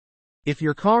If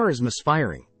your car is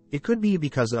misfiring, it could be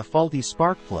because of a faulty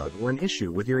spark plug or an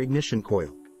issue with your ignition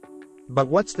coil. But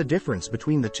what's the difference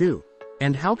between the two?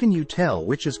 And how can you tell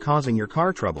which is causing your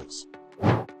car troubles?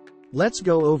 Let's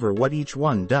go over what each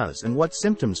one does and what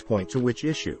symptoms point to which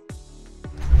issue.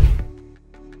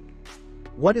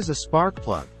 What is a spark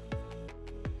plug?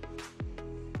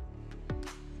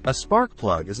 A spark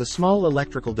plug is a small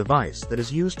electrical device that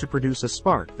is used to produce a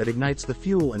spark that ignites the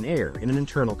fuel and air in an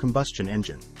internal combustion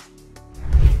engine.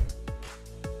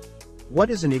 What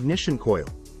is an ignition coil?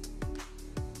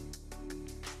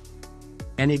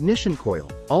 An ignition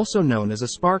coil, also known as a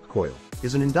spark coil,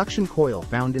 is an induction coil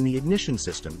found in the ignition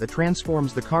system that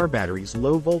transforms the car battery's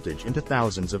low voltage into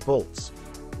thousands of volts.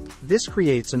 This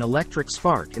creates an electric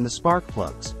spark in the spark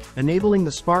plugs, enabling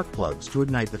the spark plugs to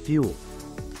ignite the fuel.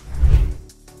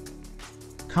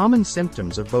 Common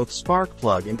symptoms of both spark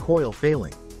plug and coil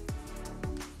failing.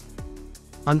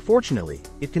 Unfortunately,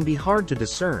 it can be hard to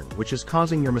discern which is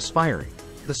causing your misfiring,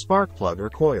 the spark plug or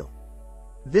coil.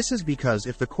 This is because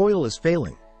if the coil is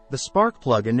failing, the spark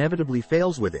plug inevitably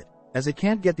fails with it, as it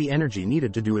can't get the energy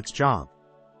needed to do its job.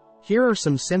 Here are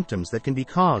some symptoms that can be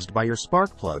caused by your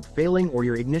spark plug failing or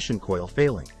your ignition coil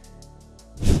failing.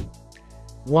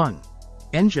 1.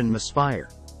 Engine misfire.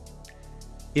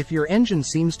 If your engine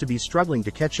seems to be struggling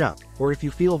to catch up, or if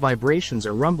you feel vibrations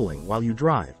or rumbling while you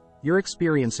drive, you're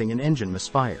experiencing an engine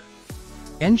misfire.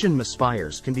 Engine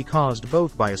misfires can be caused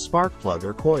both by a spark plug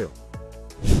or coil.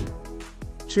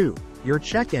 2. Your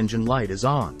check engine light is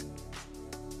on.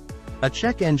 A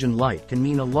check engine light can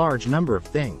mean a large number of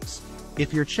things.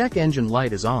 If your check engine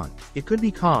light is on, it could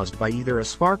be caused by either a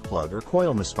spark plug or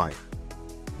coil misfire.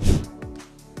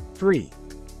 3.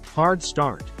 Hard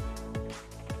start.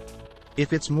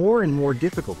 If it's more and more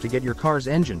difficult to get your car's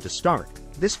engine to start,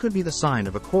 this could be the sign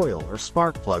of a coil or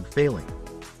spark plug failing.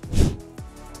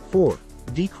 4.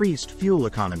 Decreased fuel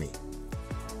economy.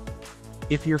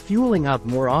 If you're fueling up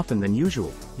more often than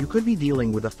usual, you could be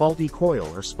dealing with a faulty coil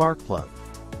or spark plug.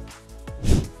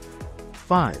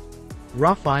 5.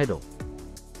 Rough idle.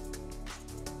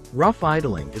 Rough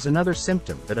idling is another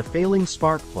symptom that a failing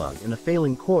spark plug and a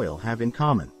failing coil have in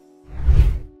common.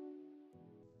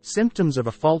 Symptoms of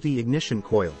a faulty ignition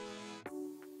coil.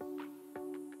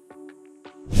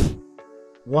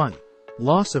 1.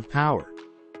 Loss of power.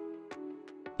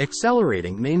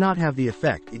 Accelerating may not have the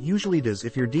effect it usually does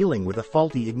if you're dealing with a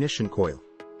faulty ignition coil.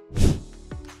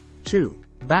 2.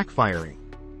 Backfiring.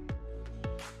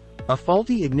 A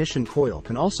faulty ignition coil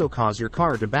can also cause your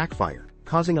car to backfire,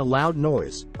 causing a loud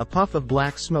noise, a puff of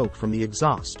black smoke from the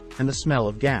exhaust, and the smell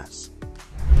of gas.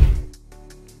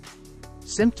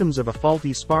 Symptoms of a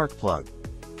faulty spark plug.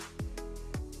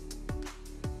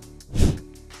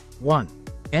 1.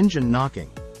 Engine knocking.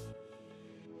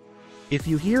 If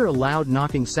you hear a loud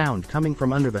knocking sound coming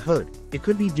from under the hood, it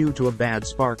could be due to a bad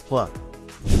spark plug.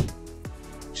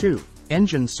 2.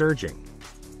 Engine surging.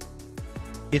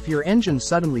 If your engine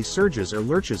suddenly surges or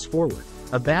lurches forward,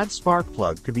 a bad spark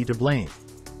plug could be to blame.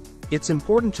 It's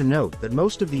important to note that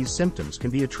most of these symptoms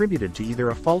can be attributed to either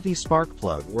a faulty spark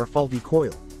plug or a faulty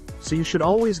coil, so you should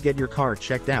always get your car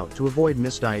checked out to avoid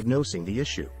misdiagnosing the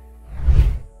issue.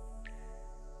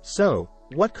 So,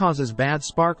 what causes bad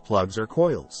spark plugs or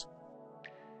coils?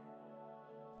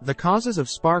 The causes of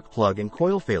spark plug and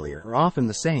coil failure are often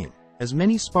the same, as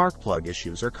many spark plug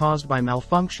issues are caused by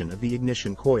malfunction of the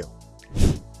ignition coil.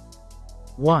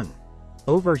 1.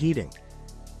 Overheating.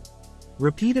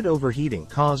 Repeated overheating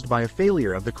caused by a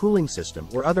failure of the cooling system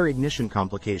or other ignition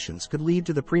complications could lead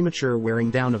to the premature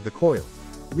wearing down of the coil,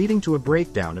 leading to a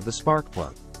breakdown of the spark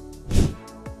plug.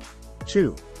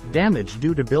 2. Damage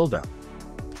due to buildup.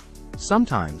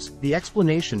 Sometimes, the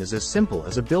explanation is as simple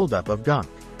as a buildup of gunk.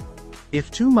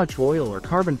 If too much oil or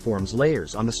carbon forms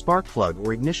layers on the spark plug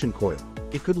or ignition coil,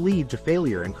 it could lead to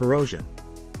failure and corrosion.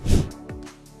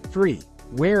 3.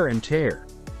 Wear and tear.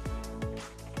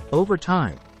 Over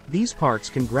time, these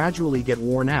parts can gradually get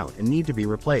worn out and need to be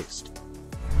replaced.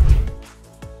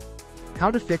 How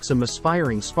to fix a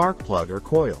misfiring spark plug or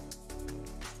coil.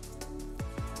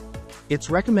 It's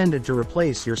recommended to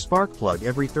replace your spark plug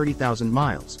every 30,000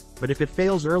 miles, but if it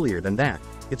fails earlier than that,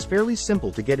 it's fairly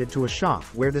simple to get it to a shop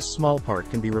where this small part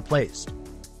can be replaced.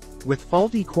 With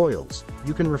faulty coils,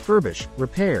 you can refurbish,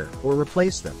 repair, or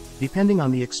replace them, depending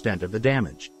on the extent of the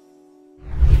damage.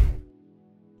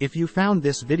 If you found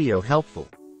this video helpful,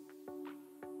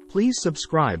 please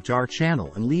subscribe to our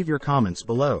channel and leave your comments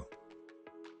below.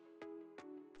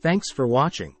 Thanks for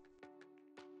watching.